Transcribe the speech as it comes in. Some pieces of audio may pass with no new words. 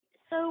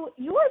So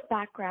your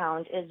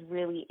background is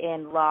really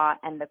in law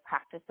and the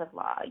practice of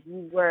law.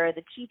 You were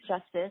the Chief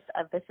Justice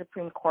of the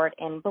Supreme Court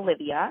in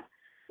Bolivia.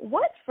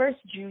 What first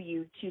drew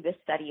you to the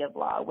study of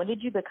law? When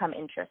did you become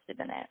interested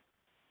in it?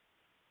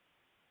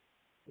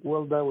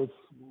 Well, that was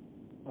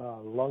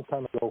a long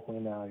time ago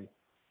when I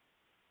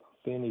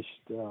finished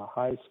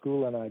high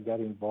school and I got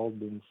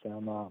involved in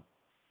some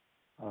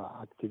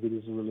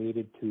activities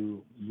related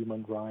to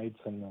human rights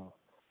and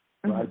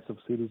rights of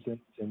citizens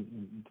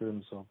in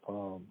terms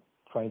of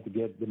trying to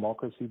get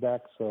democracy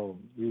back. So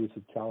it was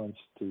a challenge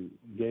to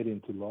get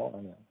into law,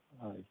 and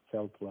I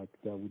felt like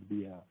that would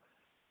be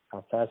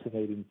a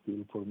fascinating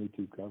field for me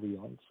to carry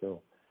on.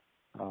 So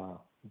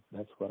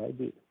that's what I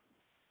did.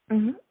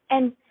 Mm-hmm.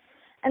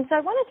 And so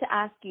I wanted to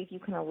ask you if you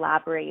can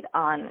elaborate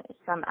on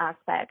some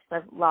aspects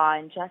of law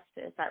and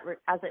justice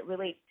as it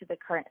relates to the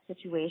current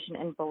situation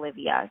in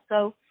Bolivia.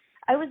 So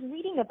I was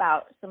reading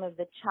about some of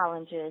the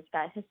challenges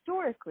that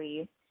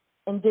historically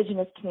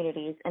indigenous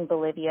communities in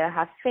Bolivia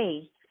have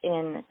faced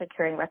in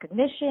securing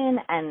recognition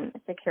and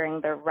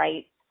securing their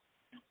rights.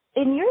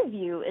 In your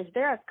view, is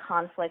there a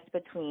conflict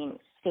between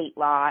state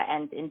law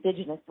and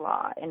indigenous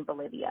law in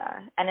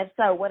Bolivia? And if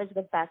so, what is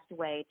the best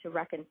way to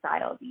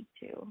reconcile these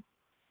two?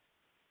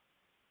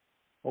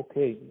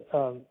 Okay.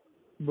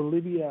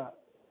 Bolivia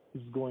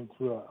is going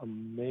through a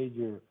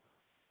major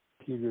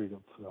period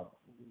of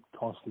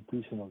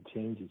constitutional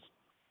changes.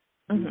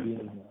 We've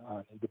been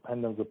an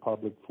independent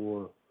republic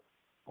for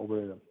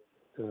over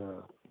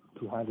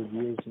 200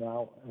 years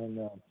now,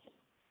 and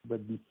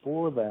but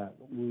before that,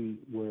 we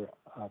were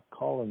a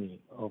colony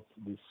of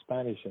the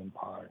Spanish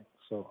Empire.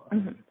 So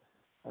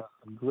a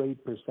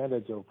great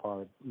percentage of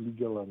our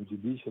legal and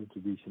judicial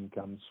tradition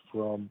comes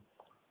from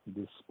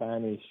the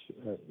Spanish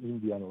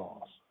Indian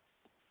laws.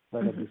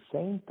 But at the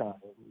same time,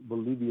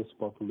 Bolivia's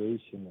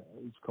population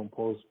is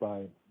composed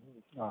by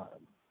a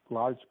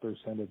large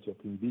percentage of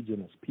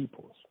indigenous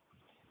peoples.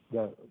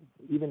 That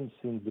even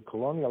since the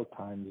colonial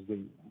times,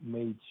 they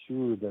made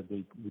sure that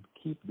they would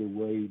keep the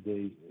way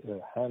they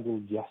handle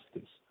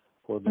justice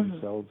for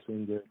themselves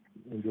in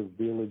their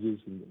villages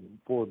and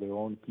for their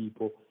own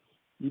people,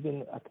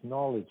 even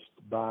acknowledged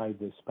by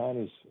the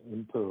Spanish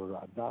emperor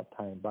at that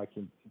time, back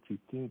in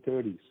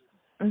 1530s.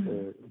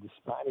 The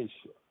Spanish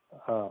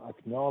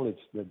acknowledged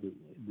that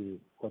the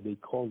what they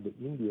called the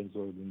Indians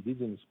or the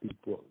indigenous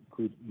people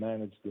could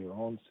manage their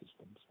own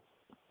systems.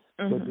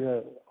 But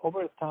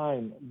over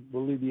time,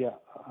 Bolivia,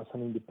 as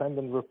an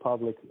independent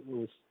republic,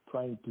 was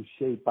trying to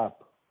shape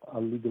up a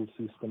legal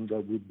system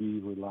that would be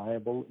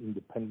reliable,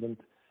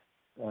 independent,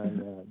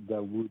 and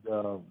that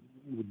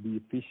would be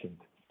efficient.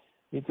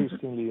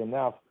 Interestingly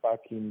enough,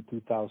 back in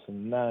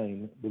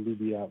 2009,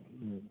 Bolivia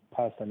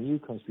passed a new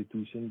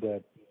constitution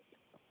that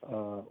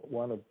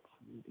one of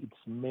its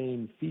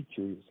main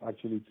features,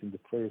 actually it's in the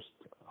first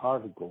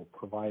article,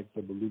 provides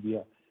that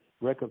Bolivia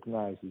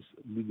recognizes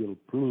legal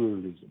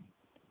pluralism.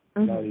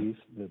 That is,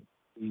 that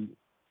we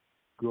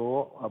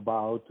go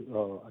about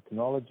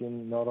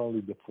acknowledging not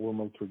only the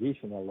formal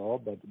traditional law,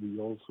 but we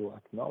also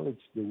acknowledge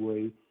the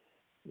way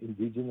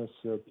indigenous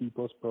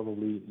peoples,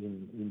 probably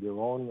in their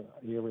own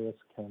areas,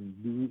 can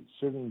do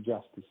certain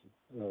justice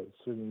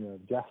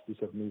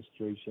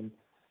administration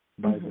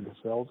by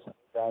themselves.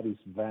 That is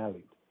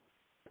valid.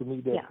 To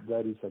me,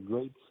 that is a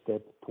great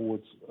step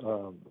towards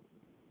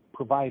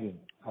providing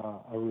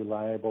a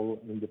reliable,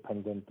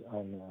 independent,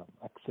 and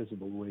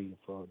accessible way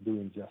of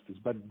doing justice.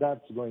 But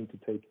that's going to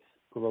take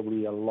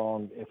probably a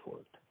long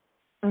effort.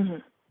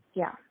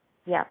 Yeah.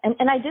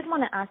 And I did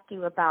want to ask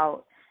you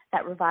about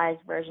that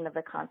revised version of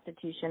the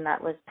Constitution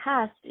that was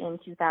passed in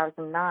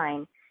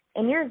 2009.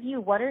 In your view,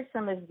 what are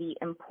some of the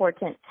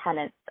important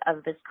tenets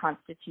of this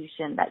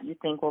Constitution that you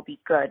think will be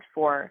good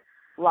for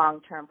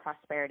long-term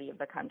prosperity of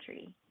the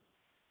country?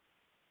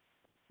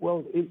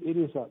 Well, it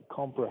is a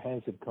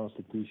comprehensive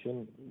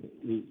constitution.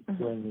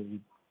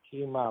 When it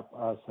came up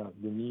as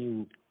the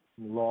new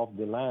law of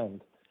the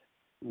land,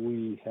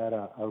 we had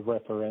a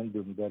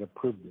referendum that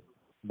approved it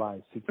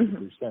by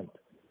 60%.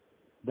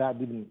 That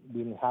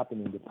didn't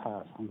happen in the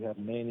past. We had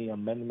many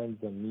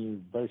amendments and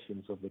new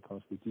versions of the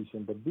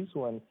Constitution, but this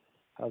one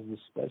has the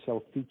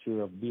special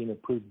feature of being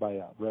approved by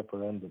a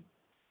referendum.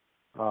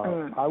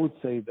 I would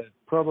say that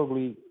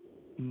probably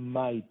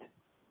might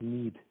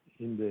need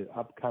in the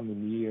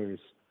upcoming years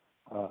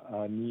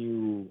a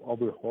new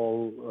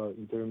overhaul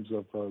in terms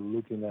of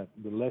looking at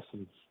the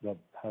lessons that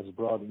has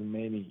brought in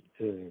many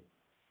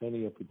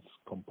of its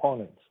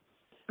components.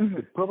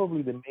 But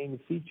probably the main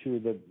feature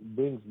that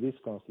brings this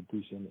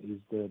Constitution is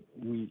that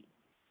we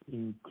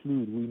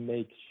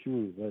make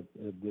sure that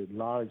the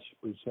large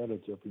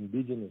percentage of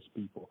indigenous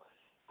people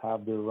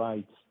have their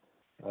rights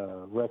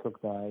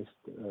recognized,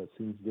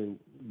 since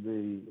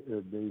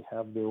they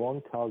have their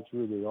own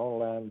culture, their own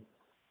land,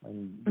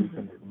 and they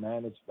can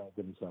manage by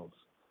themselves.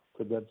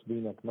 So that's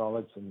been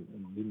acknowledged and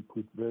been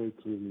put very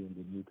clearly in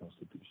the new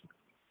Constitution.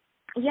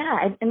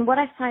 Yeah, and what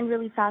I find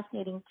really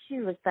fascinating,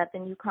 too, is that the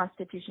new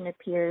Constitution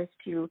appears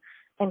to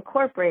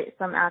incorporate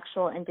some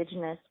actual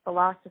indigenous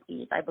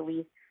philosophies. I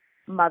believe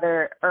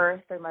Mother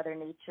Earth or Mother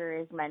Nature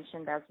is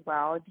mentioned as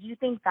well. Do you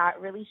think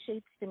that really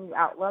shapes the new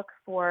outlook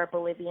for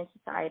Bolivian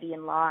society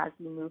and law as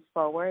we move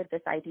forward,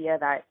 this idea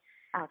that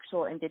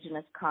actual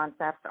indigenous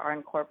concepts are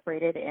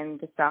incorporated in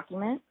this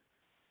document?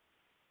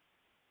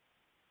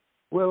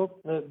 Well,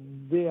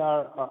 they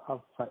are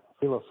a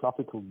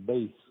philosophical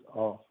base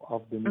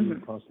of the new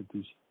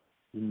constitution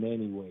in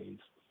many ways.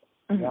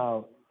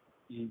 Now,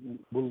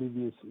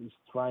 Bolivia is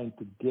trying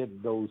to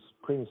get those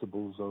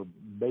principles or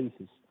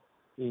bases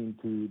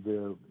into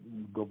their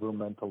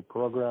governmental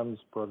programs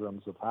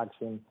of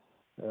action.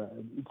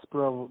 It's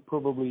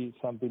probably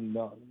something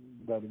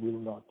that will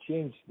not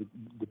change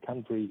the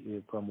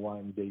country from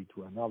one day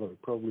to another.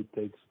 It probably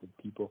takes the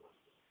people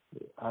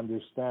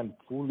understand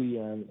fully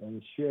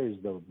and shares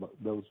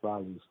those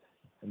values.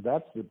 And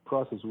that's the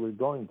process we're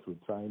going through,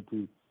 trying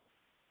to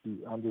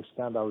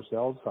understand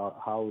ourselves,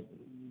 how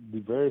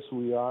diverse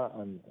we are,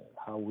 and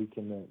how we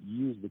can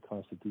use the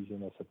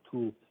Constitution as a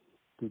tool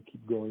to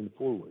keep going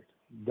forward.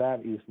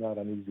 That is not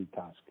an easy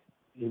task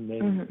in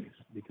many ways,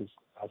 because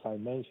as I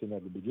mentioned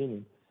at the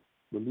beginning,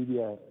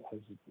 Bolivia has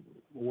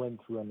went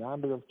through a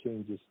number of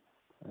changes,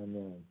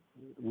 and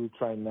we're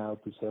trying now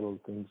to settle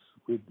things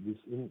with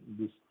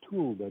this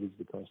tool that is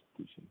the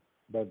Constitution.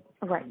 But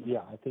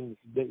yeah, I think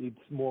that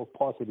it's more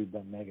positive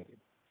than negative.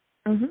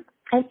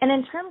 And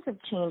in terms of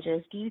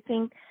changes, do you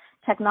think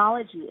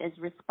technology is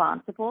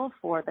responsible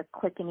for the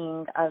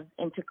quickening of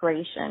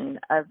integration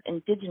of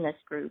indigenous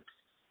groups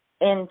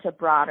into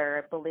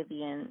broader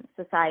Bolivian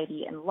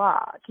society and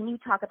law? Can you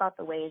talk about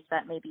the ways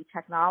that maybe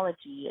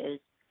technology is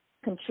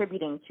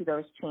contributing to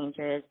those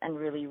changes and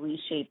really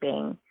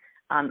reshaping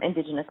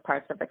indigenous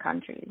parts of the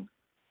country?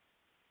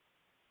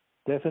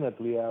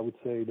 Definitely, I would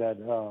say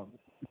that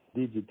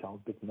digital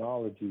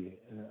technology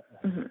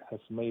has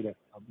made a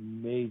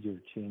major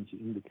change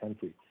in the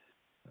country.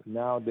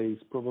 Nowadays,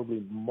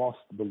 probably most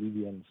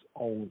Bolivians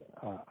own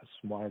a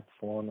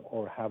smartphone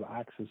or have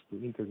access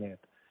to internet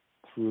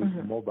through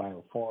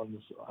mobile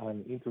phones,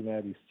 and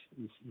internet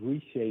is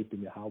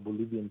reshaping how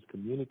Bolivians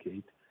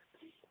communicate,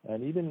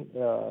 and even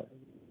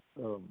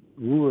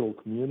rural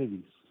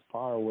communities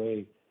far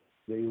away,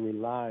 they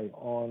rely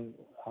on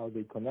how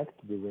they connect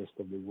to the rest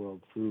of the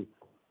world through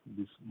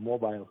these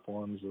mobile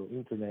phones or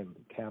internet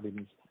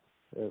cabins,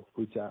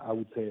 which I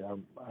would say are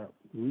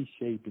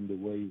reshaping the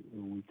way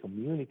we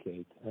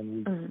communicate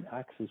and we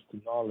access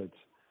to knowledge.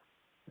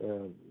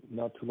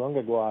 Not too long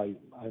ago,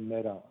 I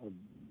met a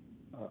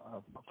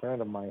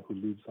friend of mine who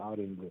lives out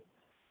in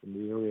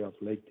the area of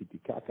Lake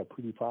Titicaca,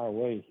 pretty far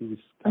away. He was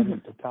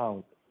coming to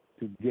town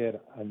to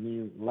get a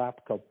new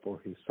laptop for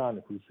his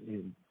son, who's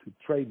into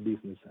trade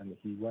business, and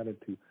he wanted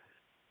to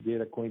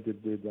get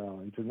acquainted with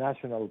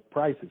international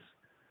prices.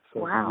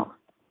 So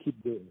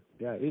keep doing.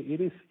 Yeah, it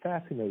is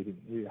fascinating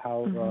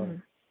how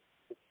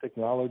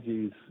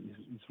technology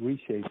is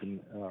reshaping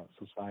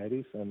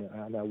societies, and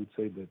I would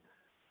say that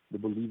the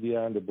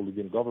Bolivia and the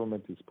Bolivian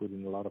government is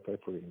putting a lot of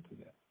effort into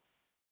that.